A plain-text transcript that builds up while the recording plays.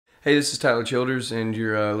Hey, this is Tyler Childers, and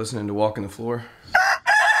you're listening to Walking the Floor.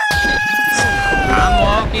 I'm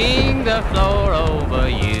walking the floor over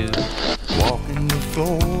you. Walking the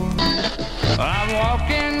floor. I'm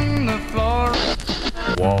walking the floor.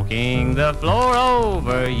 Walking the floor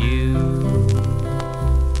over you.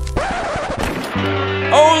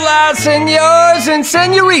 Hola, senors and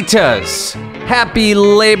senoritas. Happy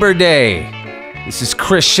Labor Day. This is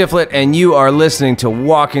Chris Shiflett, and you are listening to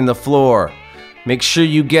Walking the Floor. Make sure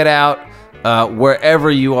you get out wherever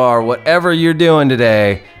you are, whatever you're doing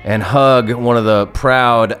today, and hug one of the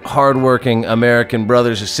proud, hardworking American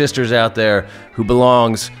brothers or sisters out there who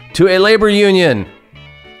belongs to a labor union.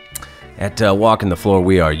 At Walking the Floor,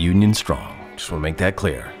 we are union strong. Just want to make that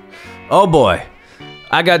clear. Oh boy,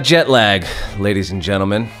 I got jet lag, ladies and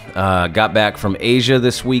gentlemen. Got back from Asia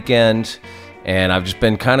this weekend, and I've just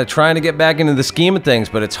been kind of trying to get back into the scheme of things,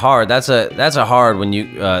 but it's hard. That's a hard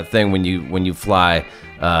thing when you fly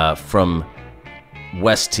from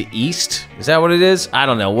west to east. Is that what it is? I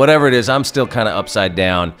don't know. Whatever it is, I'm still kind of upside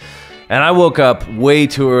down. And I woke up way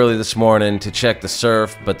too early this morning to check the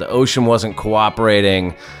surf, but the ocean wasn't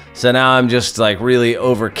cooperating. So now I'm just like really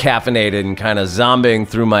over caffeinated and kind of zombieing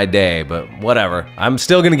through my day, but whatever. I'm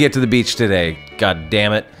still gonna get to the beach today. God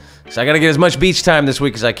damn it. So I gotta get as much beach time this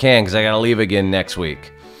week as I can because I gotta leave again next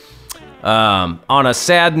week. On a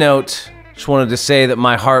sad note, just wanted to say that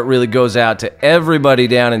my heart really goes out to everybody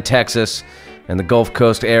down in Texas and the Gulf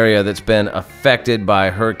Coast area that's been affected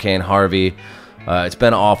by Hurricane Harvey. It's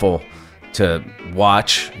been awful to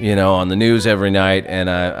watch, on the news every night, and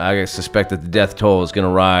I suspect that the death toll is gonna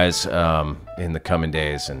rise in the coming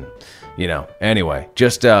days. And anyway,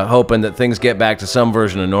 just hoping that things get back to some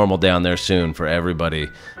version of normal down there soon for everybody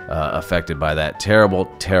affected by that terrible,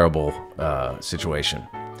 terrible situation.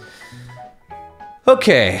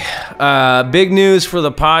 Okay, big news for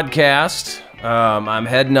the podcast. I'm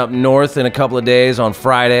heading up north in a couple of days on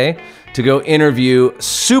Friday to go interview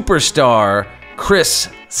superstar Chris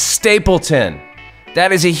Stapleton.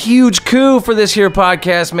 That is a huge coup for this here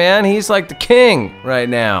podcast, man. He's like the king right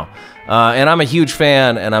now. And I'm a huge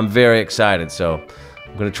fan, and I'm very excited. So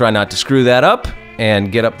I'm going to try not to screw that up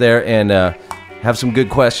and get up there and have some good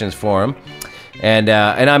questions for him. And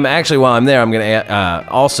I'm actually, while I'm there, I'm going to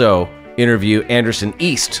also interview Anderson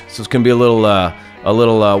East. So it's going to be a little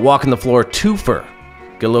Walking the Floor twofer.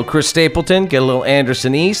 Get a little Chris Stapleton, get a little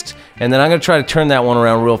Anderson East, and then I'm going to try to turn that one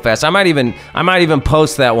around real fast. I might even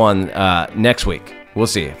post that one next week. We'll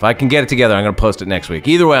see. If I can get it together, I'm going to post it next week.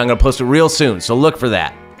 Either way, I'm going to post it real soon, so look for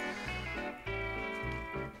that.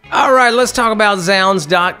 All right, let's talk about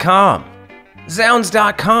Zounds.com.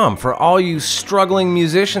 Zounds.com, for all you struggling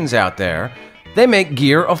musicians out there, they make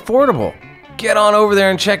gear affordable. Get on over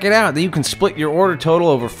there and check it out. You can split your order total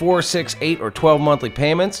over 4, 6, 8, or 12 monthly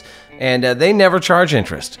payments, and they never charge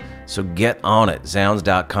interest. So get on it.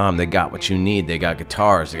 Zounds.com, they got what you need. They got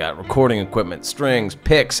guitars, they got recording equipment, strings,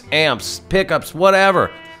 picks, amps, pickups,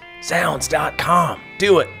 whatever. Zounds.com,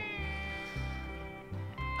 do it.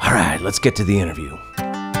 All right, let's get to the interview.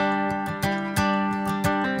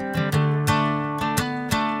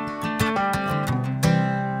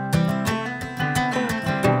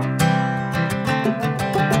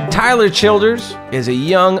 Tyler Childers is a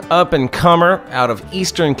young up-and-comer out of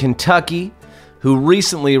Eastern Kentucky who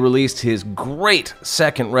recently released his great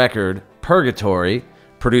second record, Purgatory,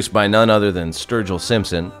 produced by none other than Sturgill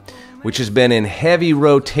Simpson, which has been in heavy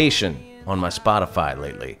rotation on my Spotify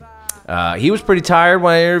lately. He was pretty tired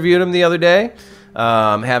when I interviewed him the other day,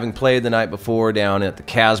 having played the night before down at the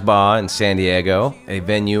Casbah in San Diego, a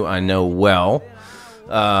venue I know well.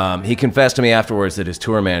 He confessed to me afterwards that his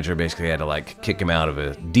tour manager basically had to kick him out of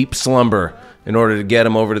a deep slumber in order to get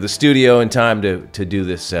him over to the studio in time to do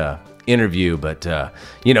this interview. But,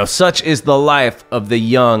 such is the life of the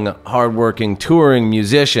young, hardworking, touring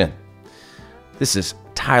musician. This is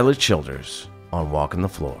Tyler Childers on Walking the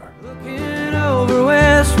Floor. Looking over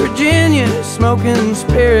West Virginia, smoking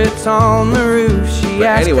spirits on the roof.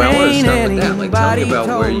 Anyway, I want to start with that. Tell me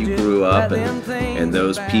about where you grew up and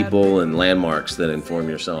those people and landmarks that inform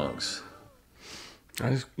your songs.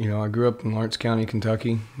 I grew up in Lawrence County,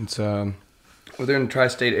 Kentucky. It's within the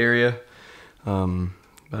tri-state area, about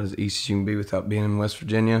as east as you can be without being in West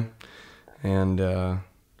Virginia. And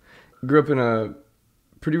grew up in a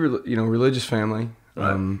pretty religious family.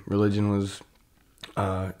 Right. Religion was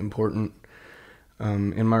important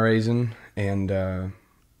in my raising, and I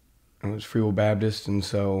was Free Will Baptist, and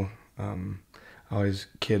so I always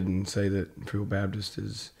kid and say that Free Will Baptist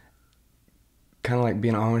is kind of like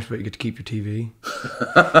being Amish, but you get to keep your TV.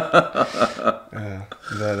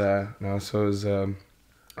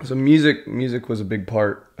 So music was a big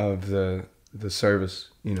part of the the service,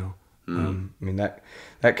 you know. I mean, that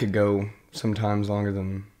could go sometimes longer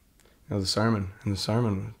than, you know, the sermon, and the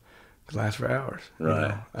sermon could last for hours.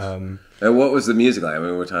 Right. You know? And what was the music like? I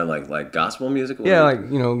mean, we're talking like gospel music? Yeah, like,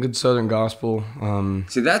 you know, good Southern gospel.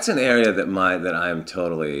 See, that's an area that I am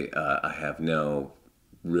totally, I have no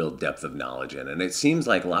real depth of knowledge in. And it seems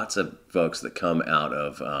like lots of folks that come out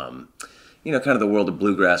of, you know, kind of the world of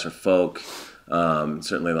bluegrass or folk,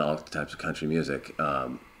 certainly all types of country music,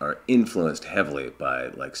 are influenced heavily by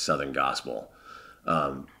like Southern gospel.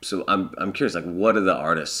 So I'm curious, like, what are the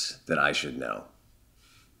artists that I should know?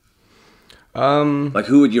 Like,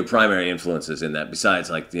 who would your primary influences in that, besides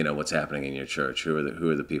like, you know, what's happening in your church? Who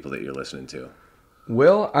are the people that you're listening to?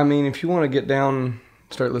 Well, I mean, if you want to get down,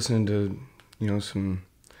 start listening to, you know, some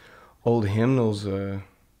old hymnals,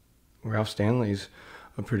 Ralph Stanley's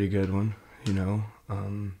a pretty good one, you know.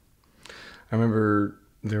 I remember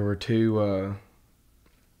there were two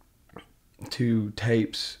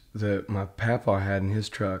tapes that my papa had in his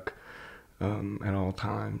truck at all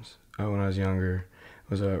times when I was younger.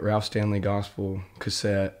 It was a Ralph Stanley gospel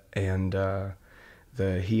cassette and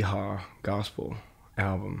the Hee Haw gospel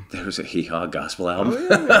album. There was a Hee Haw gospel album?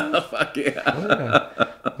 Oh, yeah, Fuck yeah. Oh,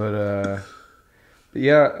 yeah. But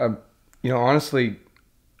yeah, you know, honestly,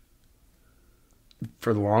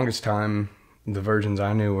 for the longest time, the versions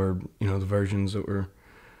I knew were, you know, the versions that were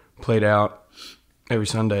played out every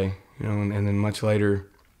Sunday, you know, and then much later.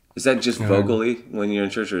 Is that just vocally when you're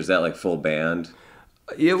in church, or is that like full band?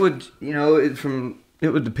 It would, you know, it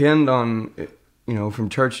would depend on, you know, from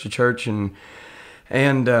church to church and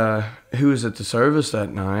who was at the service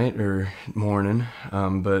that night or morning.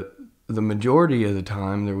 But the majority of the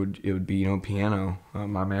time it would be, you know, piano.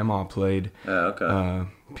 My mama played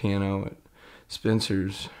piano at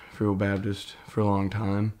Spencer's Free Baptist for a long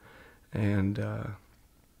time, and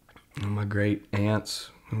you know, my great aunts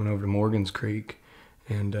went over to Morgan's Creek,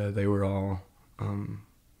 and they were all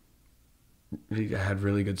had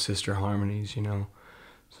really good sister harmonies, you know.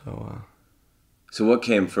 So what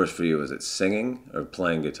came first for you? Was it singing or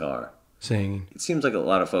playing guitar? Singing. It seems like a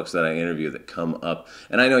lot of folks that I interview that come up,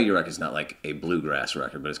 and I know your record's not like a bluegrass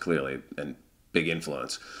record, but it's clearly a big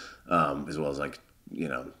influence, as well as like, you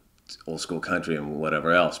know, old school country and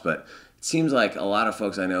whatever else. But it seems like a lot of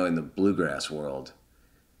folks I know in the bluegrass world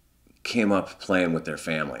came up playing with their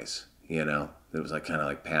families, you know. It was like kind of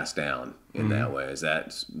like passed down in that way. Was that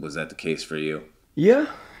the case for you? Yeah,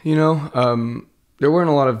 you know, there weren't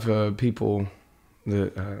a lot of people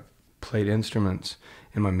that played instruments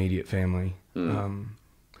in my immediate family. You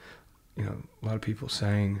know, a lot of people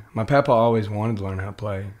sang. My papa always wanted to learn how to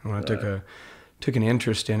play. When I took an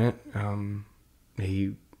interest in it,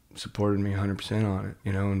 he supported me 100% on it,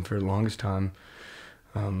 you know. And for the longest time,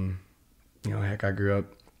 you know, heck, I grew up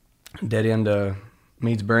dead end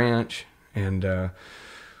Meads Branch, and you know,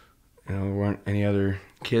 there weren't any other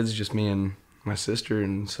kids, just me and my sister.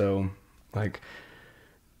 And so, like,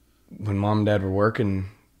 when mom and dad were working,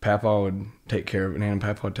 Papa would take care of it, Nan and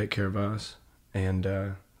Papa would take care of us. And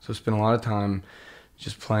so spent a lot of time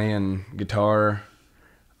just playing guitar,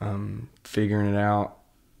 figuring it out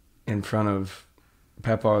in front of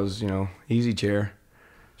Papa's, you know, easy chair.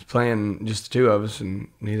 Just playing just the two of us, and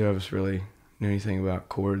neither of us really knew anything about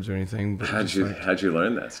chords or anything. But how'd you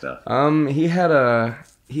learn that stuff? He had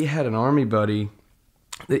an Army buddy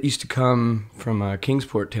that used to come from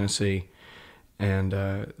Kingsport, Tennessee, and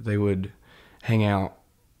they would hang out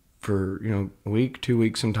for, you know, a week, 2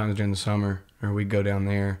 weeks, sometimes during the summer, or we'd go down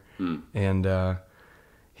there. And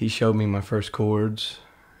he showed me my first chords,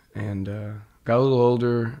 and got a little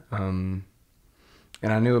older, and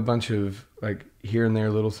I knew a bunch of like here and there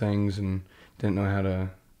little things, and didn't know how to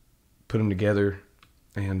put them together.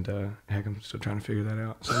 And heck, I'm still trying to figure that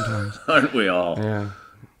out sometimes. Aren't we all? Yeah.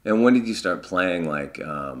 And when did you start playing? Like,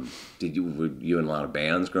 were you in a lot of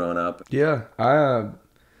bands growing up? Yeah, I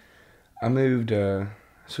moved,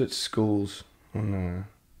 switched schools when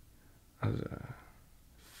I was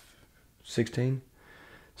 16.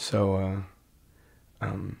 So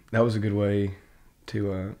that was a good way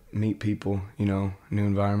to meet people, you know, new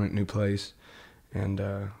environment, new place, and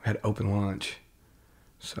had open lunch.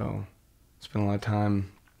 So spent a lot of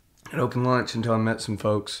time at open lunch until I met some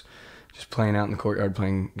folks just playing out in the courtyard,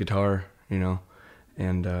 playing guitar, you know,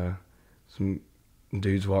 and some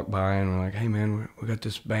dudes walked by and were like, "Hey man, we got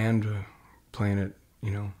this band playing at,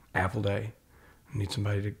 you know, Apple Day. We need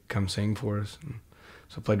somebody to come sing for us." And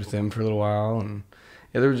so I played with them for a little while, and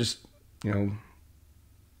yeah, they were just, you know,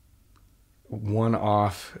 one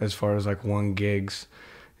off as far as like one gigs,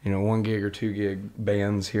 you know, 1 gig or 2 gig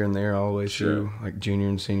bands here and there all the way through like junior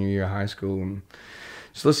and senior year of high school, and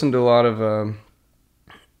just listened to a lot of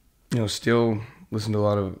still listen to a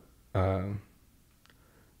lot of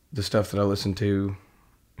the stuff that I listened to,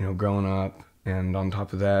 growing up. And on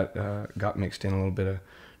top of that, got mixed in a little bit of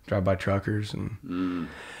Drive-By Truckers and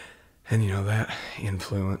that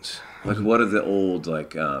influence. Like, what are the old,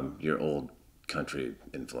 your old country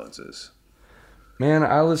influences? Man,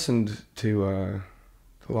 I listened to a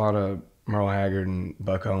lot of Merle Haggard and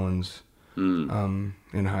Buck Owens in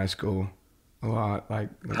high school. A lot.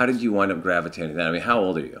 How did you wind up gravitating to that? I mean, how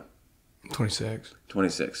old are you? 26.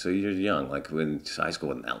 26. So you're young. Like, when high school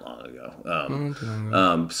wasn't that long ago.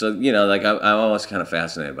 So, I'm always kind of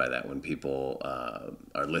fascinated by that when people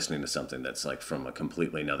are listening to something that's like from a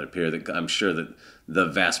completely another period. I'm sure that the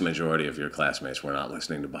vast majority of your classmates were not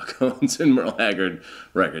listening to Buck Owens and Merle Haggard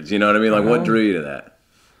records. You know what I mean? Like, what drew you to that?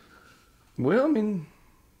 Well, I mean,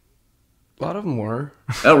 a lot of them were.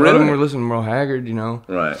 Oh, really? A lot of them were listening to Merle Haggard,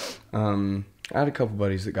 Right. I had a couple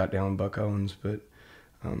buddies that got down with Buck Owens, but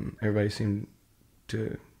everybody seemed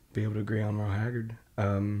to be able to agree on Merle Haggard.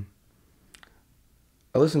 I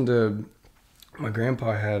listened to, my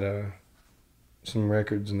grandpa had some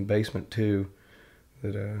records in the basement too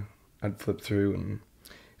that I'd flip through, and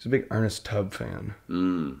he's a big Ernest Tubb fan.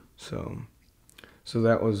 So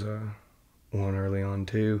that was one early on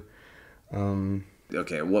too.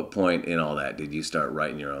 Okay, at what point in all that did you start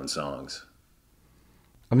writing your own songs?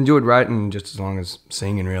 I've enjoyed writing just as long as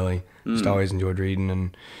singing, really. Just always enjoyed reading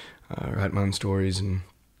and writing my own stories and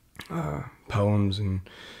poems. And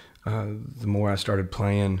the more I started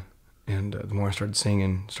playing and the more I started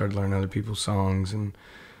singing, started learning other people's songs. And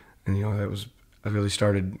I really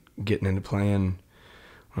started getting into playing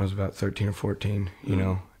when I was about 13 or 14,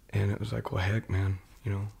 and it was like, well, heck, man,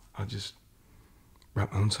 I'll just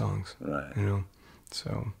write my own songs. Right.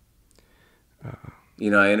 So...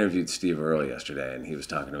 I interviewed Steve Earle yesterday, and he was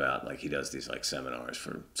talking about, he does these, seminars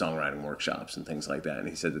for songwriting workshops and things like that. And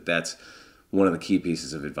he said that that's one of the key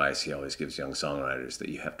pieces of advice he always gives young songwriters, that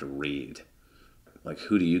you have to read. Like,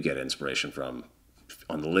 who do you get inspiration from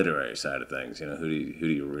on the literary side of things? Who do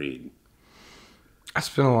you read? I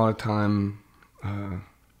spent a lot of time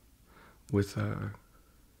with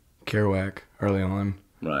Kerouac early on.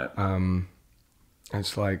 Right. I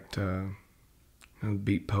just liked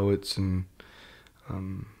beat poets and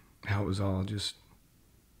how it was all just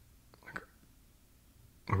like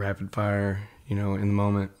a rapid fire, in the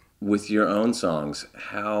moment. With your own songs,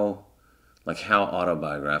 how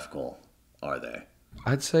autobiographical are they?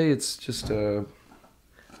 I'd say it's just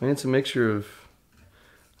it's a mixture of,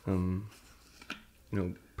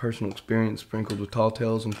 personal experience sprinkled with tall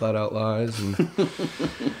tales and flat out lies and a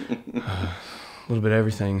little bit of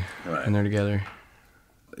everything in there together.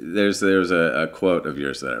 There's a quote of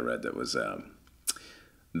yours that I read that was,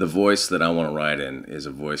 the voice that I want to write in is a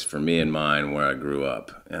voice for me and mine where I grew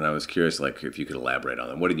up. And I was curious, if you could elaborate on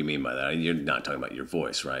that. What did you mean by that? You're not talking about your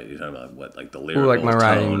voice, right? You're talking about what, the lyrical my tone?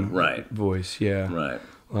 writing Right. voice, yeah. Right.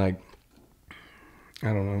 I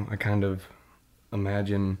don't know, I kind of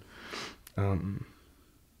imagine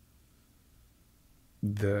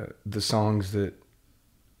the songs that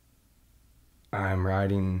I'm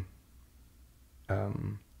writing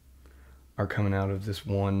are coming out of this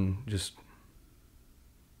one just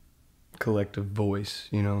collective voice,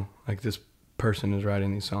 this person is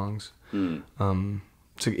writing these songs. So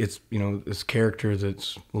it's, this character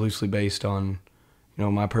that's loosely based on,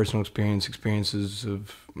 my personal experiences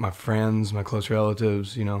of my friends, my close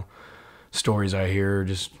relatives, stories I hear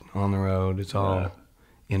just on the road. It's all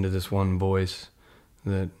into this one voice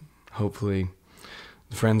that hopefully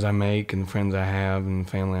the friends I make and the friends I have and the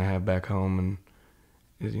family I have back home, and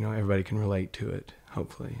everybody can relate to it,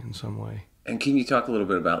 hopefully, in some way. And can you talk a little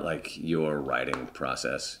bit about your writing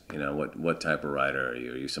process? What type of writer are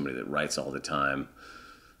you? Are you somebody that writes all the time?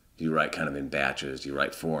 Do you write kind of in batches? Do you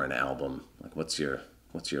write for an album? What's your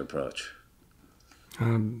approach?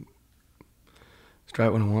 Just write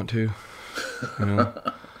when I want to.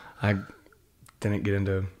 I didn't get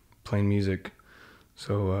into playing music,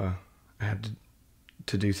 so I had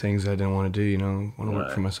to do things I didn't want to do. Want to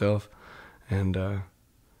work for myself, and I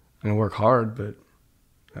work hard, but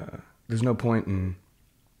there's no point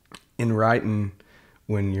in writing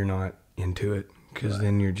when you're not into it, because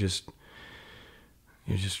then you're just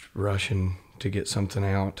rushing to get something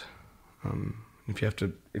out. If you have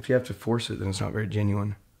to force it, then it's not very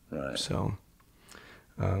genuine. Right. So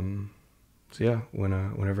yeah,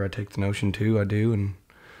 whenever I take the notion to, I do, and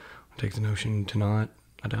I take the notion to not,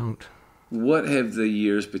 I don't. What have the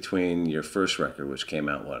years between your first record, which came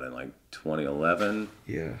out in 2011?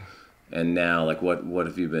 Yeah. And now, what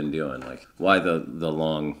have you been doing? Why the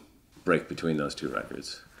long break between those two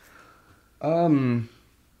records?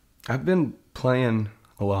 I've been playing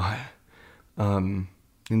a lot,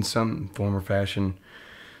 in some form or fashion.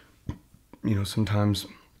 You know, sometimes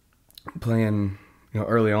playing, you know,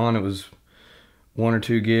 early on it was 1 or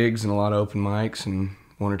 2 gigs and a lot of open mics and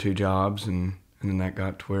 1 or 2 jobs, and then that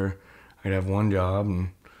got to where I'd have 1 job and,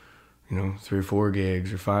 you know, 3 or 4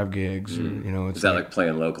 gigs or 5 gigs. Or, you know, it's Is that like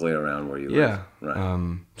playing locally around where you live? yeah.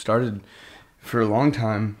 Right. Started for a long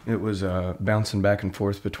time. It was bouncing back and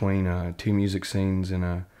forth between 2 music scenes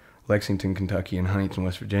in Lexington, Kentucky, and Huntington,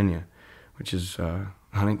 West Virginia, which is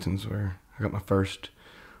Huntington's where I got my first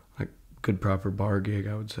like good proper bar gig,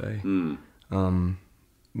 I would say.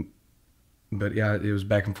 But yeah, it was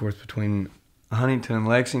back and forth between Huntington and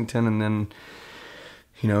Lexington, and then,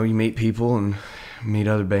 you know, you meet people and meet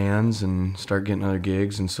other bands and start getting other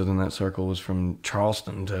gigs, and so then that circle was from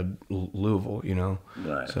Charleston to Louisville, you know.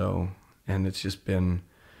 Right. So, and it's just been,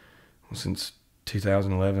 well, since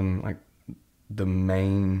 2011, like the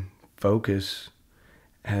main focus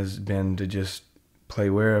has been to just play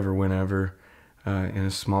wherever, whenever, in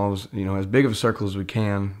as small as, you know, as big of a circle as we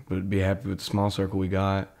can, but be happy with the small circle we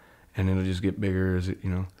got, and it'll just get bigger as it, you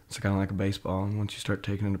know, it's kind of like a baseball, and once you start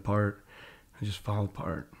taking it apart, it just fall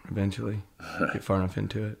apart eventually. Get far enough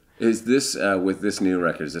into it. Is this, with this new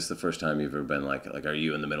record, is this the first time you've ever been like, are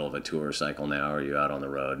you in the middle of a tour cycle now? Are you out on the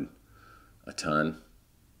road a ton?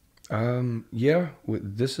 Yeah,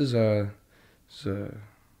 this is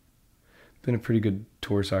been a pretty good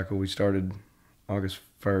tour cycle. We started August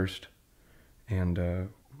 1st and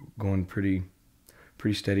going pretty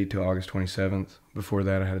steady till August 27th. Before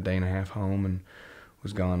that, I had a day and a half home and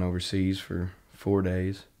was gone overseas for 4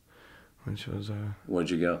 days, which was... Where'd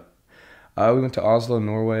you go? We went to Oslo,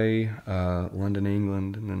 Norway, London,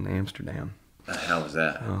 England, and then Amsterdam. How was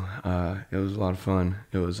that? It was a lot of fun.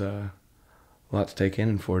 It was a lot to take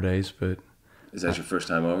in 4 days, but... Is that your first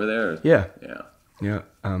time over there? Or? Yeah. Yeah. Yeah.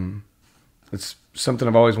 It's something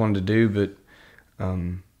I've always wanted to do, but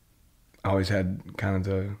I always had kind of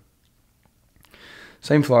the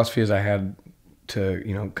same philosophy as I had to,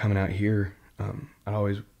 you know, coming out here. I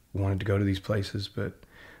always wanted to go to these places, but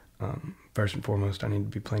first and foremost, I need to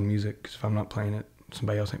be playing music, because if I'm not playing it,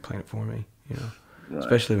 somebody else ain't playing it for me, you know. Right.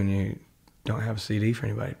 Especially when you don't have a CD for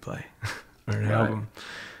anybody to play or an album.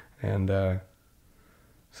 And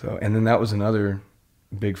so, and then that was another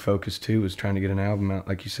big focus too, was trying to get an album out.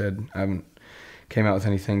 Like you said, I haven't came out with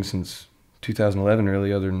anything since 2011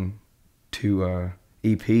 really, other than 2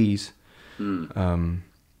 EPs.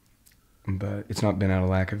 But it's not been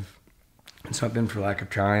it's not been for lack of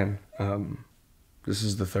trying. This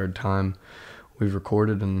is the 3rd time we've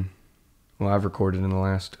recorded, and I've recorded in the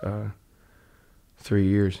last 3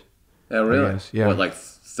 years. Oh, really? Yeah. What, like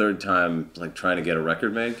 3rd time, like trying to get a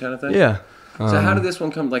record made kind of thing? Yeah. So how did this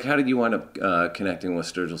one come? Like, how did you wind up connecting with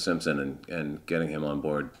Sturgill Simpson and getting him on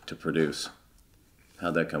board to produce?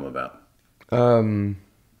 How'd that come about? I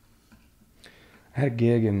had a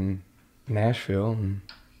gig in Nashville, and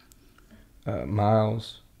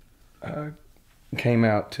Miles came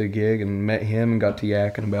out to a gig and met him and got to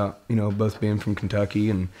yakking about, you know, both being from Kentucky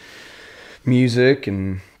and music.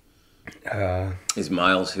 And is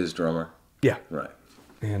Miles his drummer? Yeah. Right.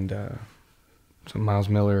 And so Miles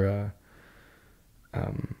Miller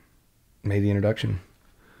made the introduction,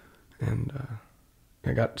 and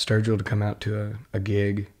I got Sturgill to come out to a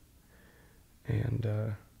gig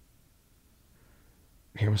and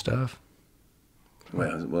hear my stuff.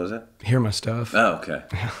 Wait, what was that? Hear my stuff. Oh, okay.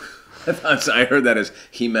 I heard that as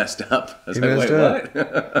he messed up. I was he like, messed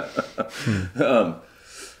wait, what?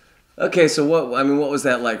 Okay, so what was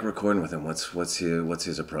that like recording with him? What's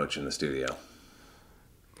his approach in the studio?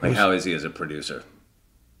 Like, how is he as a producer?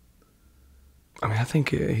 I mean, I think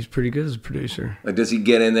he's pretty good as a producer. Like, does he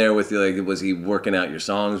get in there with you? Like, was he working out your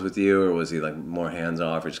songs with you, or was he like more hands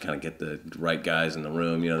off, or just kind of get the right guys in the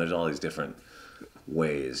room? You know, there's all these different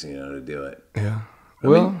ways, you know, to do it. Yeah. I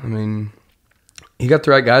mean, he got the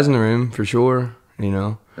right guys in the room for sure. You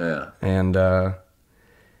know. Yeah. And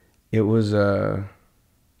it was, you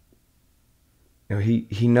know,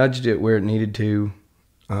 he nudged it where it needed to,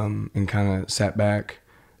 and kind of sat back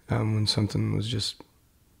when something was just,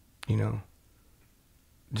 you know,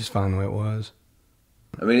 just fine the way it was.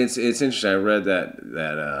 I mean, it's interesting. I read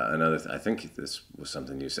that I think this was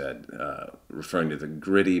something you said, referring to the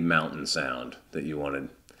gritty mountain sound that you wanted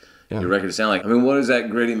your record to sound like. I mean, what is that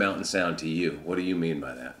gritty mountain sound to you? What do you mean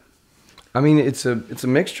by that? I mean, it's a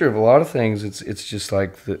mixture of a lot of things. It's just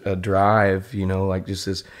like a drive, you know, like just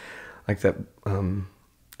this, like that,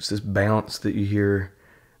 just this bounce that you hear,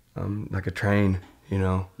 like a train, you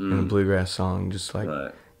know, in a bluegrass song, just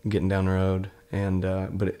like getting down the road. And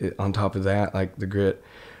but on top of that, like the grit,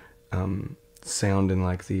 sound and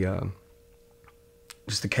like the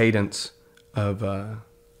just the cadence of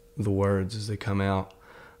the words as they come out,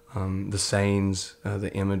 the sayings,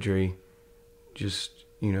 the imagery, just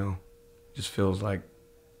feels like,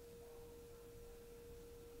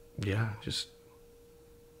 just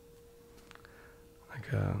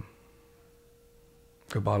like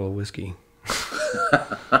a bottle of whiskey.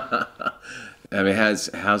 I mean,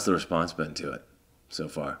 how's the response been to it so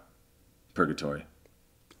far? Purgatory.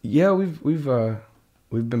 Yeah, we've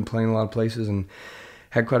been playing a lot of places and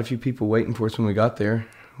had quite a few people waiting for us when we got there,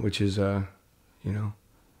 which is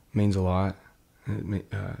means a lot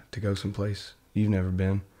to go someplace you've never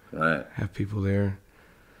been. Right. Have people there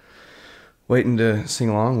waiting to sing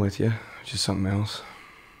along with you, which is something else.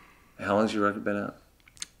 How long's your record been out?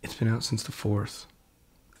 It's been out since the 4th.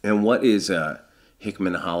 And what is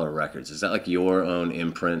Hickman Holler Records? Is that like your own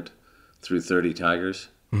imprint through 30 Tigers?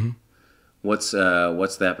 Mm-hmm. What's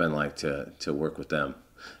that been like to work with them?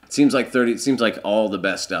 It seems like all the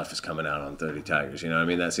best stuff is coming out on 30 Tigers. You know what I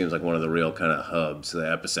mean? That seems like one of the real kind of hubs, the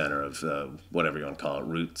epicenter of whatever you want to call it,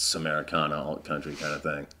 roots, Americana, alt country kind of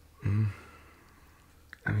thing. Mm-hmm.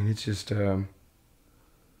 I mean, it's just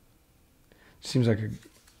seems like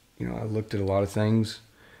I looked at a lot of things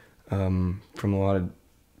from a lot of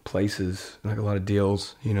places, like a lot of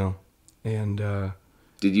deals, and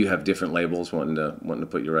did you have different labels wanting to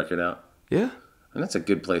put your record out? Yeah. And that's a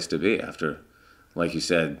good place to be after, like you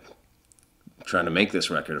said, trying to make this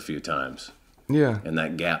record a few times. Yeah. And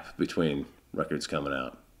that gap between records coming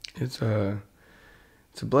out. It's a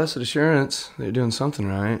blessed assurance that you're doing something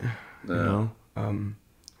right. Yeah.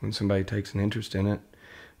 When somebody takes an interest in it.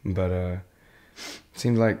 But it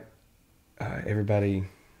seems like everybody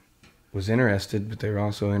was interested, but they were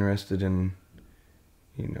also interested in,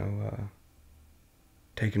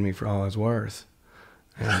 taking me for all I was worth.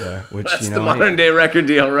 And, which, that's the modern day record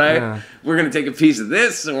deal, right? Yeah. We're going to take a piece of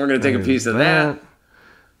this and we're going to take a piece of that.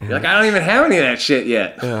 Yeah. You're like, I don't even have any of that shit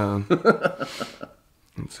yet. Yeah.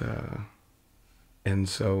 And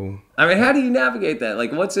so... I mean, how do you navigate that?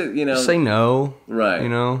 Like, what's it, Say no. Right.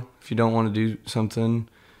 If you don't want to do something,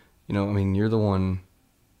 you're the one,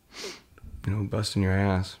 busting your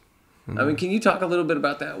ass. I mean, can you talk a little bit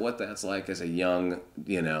about that? What that's like as a young,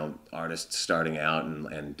 artist starting out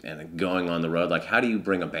and going on the road? Like, how do you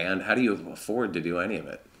bring a band? How do you afford to do any of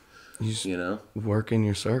it? You just work in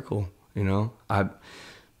your circle. For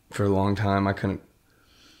a long time, I couldn't.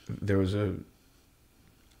 There was a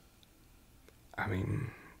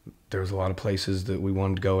lot of places that we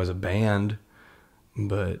wanted to go as a band,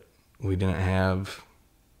 but we didn't have.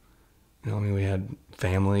 We had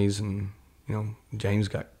families, and James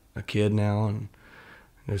got a kid now, and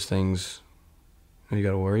there's things you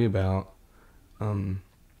got to worry about.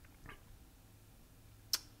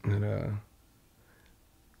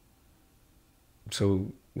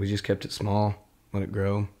 So we just kept it small, let it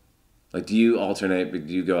grow. Like, do you alternate?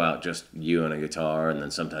 Do you go out just you and a guitar, and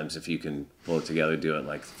then sometimes if you can pull it together, do it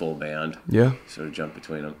like full band? Yeah. Sort of jump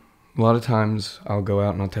between them. A lot of times I'll go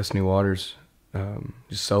out and I'll test new waters,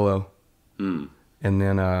 just solo. Mm. And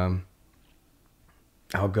then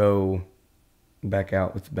I'll go back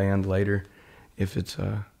out with the band later if there's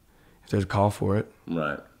a call for it.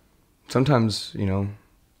 Right. Sometimes,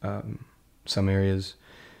 some areas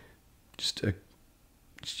just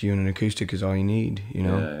you and an acoustic is all you need,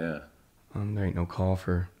 Yeah. There ain't no call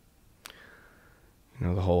for,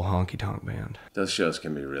 the whole honky-tonk band. Those shows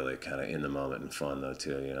can be really kind of in the moment and fun, though,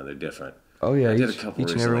 too. They're different. Oh, yeah. I did a couple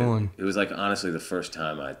each recently. and every one. It was like, honestly, the first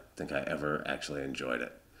time I think I ever actually enjoyed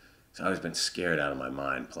it. So I've always been scared out of my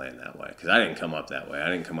mind playing that way. Because I didn't come up that way. I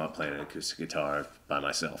didn't come up playing an acoustic guitar by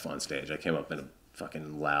myself on stage. I came up in a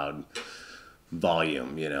fucking loud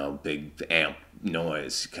volume, big amp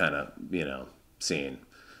noise kind of, scene.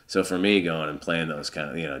 So for me, going and playing those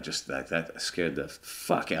kind of, just like that scared the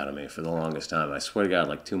fuck out of me for the longest time. I swear to God,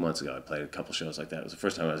 like 2 months ago, I played a couple shows like that. It was the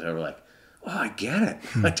first time I was ever like, oh, I get it.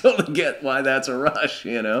 I totally get why that's a rush,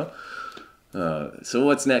 So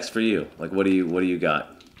what's next for you? Like, what do you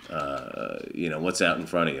got? What's out in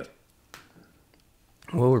front of you?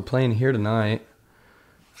 Well, we're playing here tonight.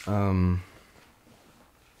 And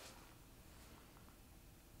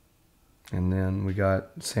then we got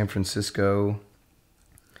San Francisco.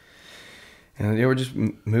 And we're just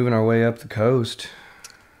moving our way up the coast.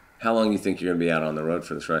 How long do you think you're going to be out on the road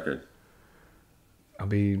for this record? I'll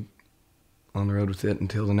be on the road with it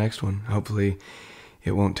until the next one. Hopefully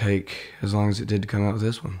it won't take as long as it did to come out with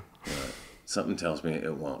this one. Right. Something tells me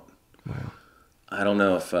it won't. Well, I don't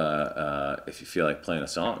know if you feel like playing a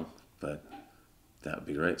song, but that would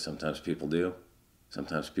be great. Sometimes people do.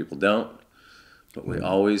 Sometimes people don't. But we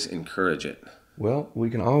always encourage it. well, we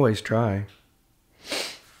can always try.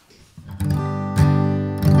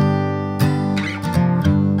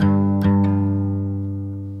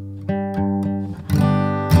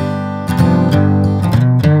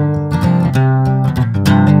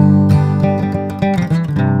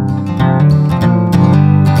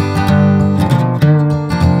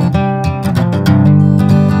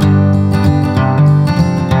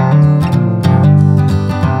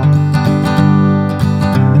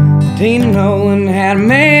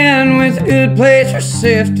 good place for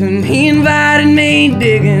sifting. He invited me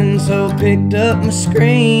digging, so picked up my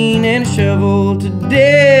screen and a shovel to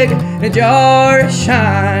dig in a jar of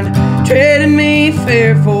shine. Traded me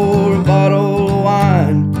fair for a bottle of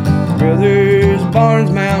wine, Brothers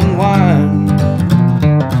Barnes Mountain Wine.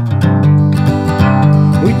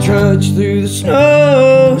 We trudged through the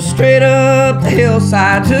snow, straight up the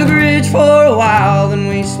hillside. Took a ridge for a while, then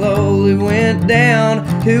we slowly went down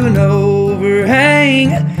to an overhang.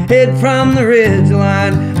 Head from the ridge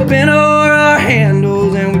line, we bent over our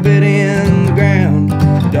handles and we bit in the ground,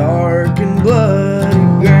 dark and bloody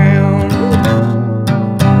ground.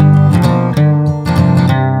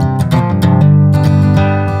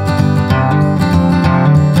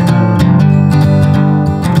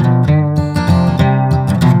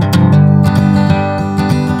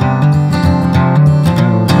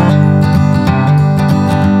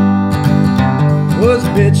 Was a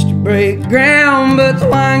bitch to break ground, but the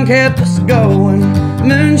wine kept us going. The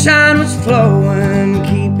moonshine was flowing,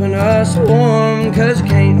 keeping us warm. 'Cause you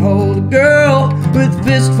can't hold a girl with a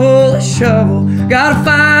fistful of shovel. Gotta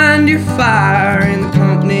find your fire in the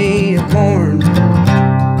company of corn.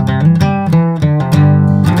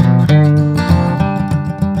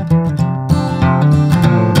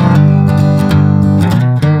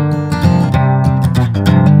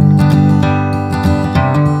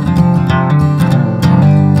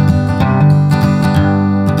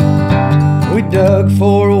 Dug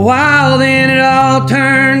for a while, then it all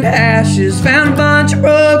turned to ashes. Found a bunch of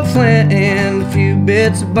broke flint and a few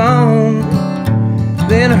bits of bone.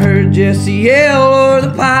 Then I heard Jesse yell o'er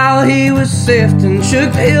the pile he was sifting.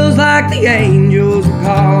 Shook the hills like the angels were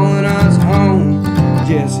calling us home.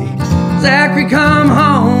 Jesse, Zachary, come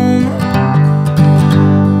home.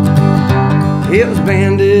 It was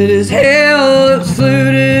banded as hell, it was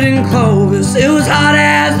fluted in Clovis. It was hot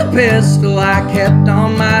as the pistol I kept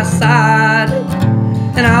on my side.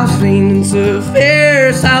 And I was fiending so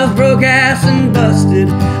fierce, I was broke ass and busted.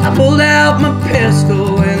 I pulled out my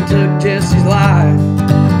pistol and took Jesse's life.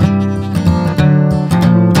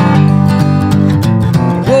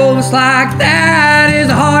 Clovis like that is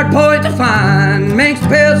a hard point to find. Makes the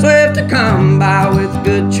pale swift to come by with a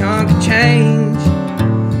good chunk of change.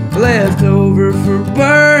 Left over for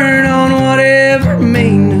burn on whatever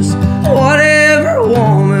meanness, whatever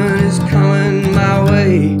woman is coming my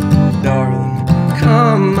way. Darling,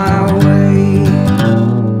 come my way.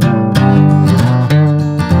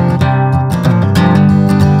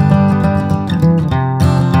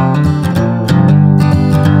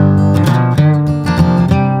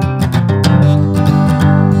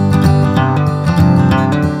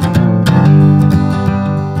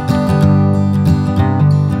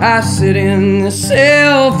 I sit in the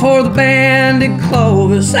cell for the bandit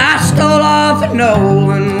Clovis. I stole off at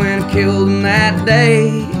Nolan when I killed him that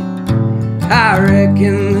day. I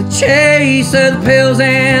reckon the chase of the pills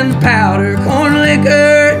and the powder, corn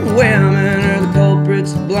liquor and women are the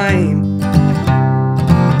culprits to blame.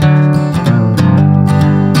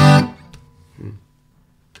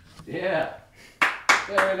 Yeah,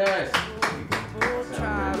 very nice.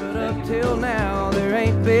 Try, but up till now there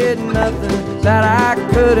ain't been nothing that I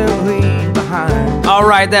couldn't leave behind. All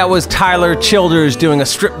right, that was Tyler Childers doing a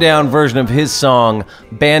stripped-down version of his song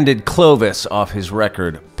Banded Clovis off his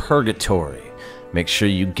record Purgatory. Make sure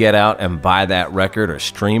you get out and buy that record or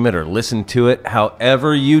stream it or listen to it,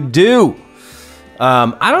 however you do.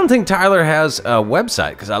 I don't think Tyler has a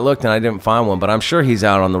website because I looked and I didn't find one, but I'm sure he's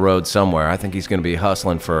out on the road somewhere. I think he's going to be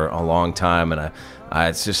hustling for a long time, and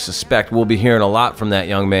I just suspect we'll be hearing a lot from that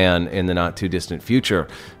young man in the not-too-distant future.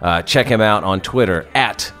 Check him out on Twitter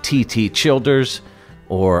at TTChilders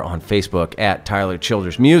or on Facebook at Tyler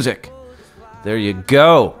Childers Music. There you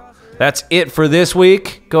go. That's it for this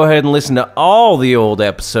week. Go ahead and listen to all the old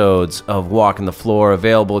episodes of Walking the Floor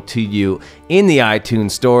available to you in the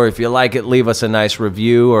iTunes store. If you like it, leave us a nice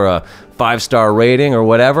review or a 5-star rating or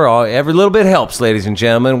whatever. Every little bit helps, ladies and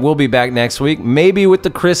gentlemen. We'll be back next week, maybe with the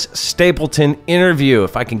Chris Stapleton interview,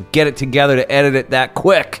 if I can get it together to edit it that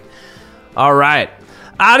quick. All right.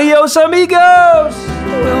 Adios, amigos!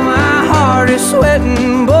 Well, my heart is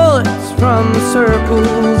sweating bullets from the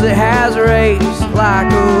circles it has raced,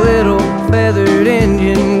 like a little feathered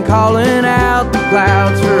engine calling out the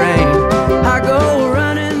clouds for rain. I go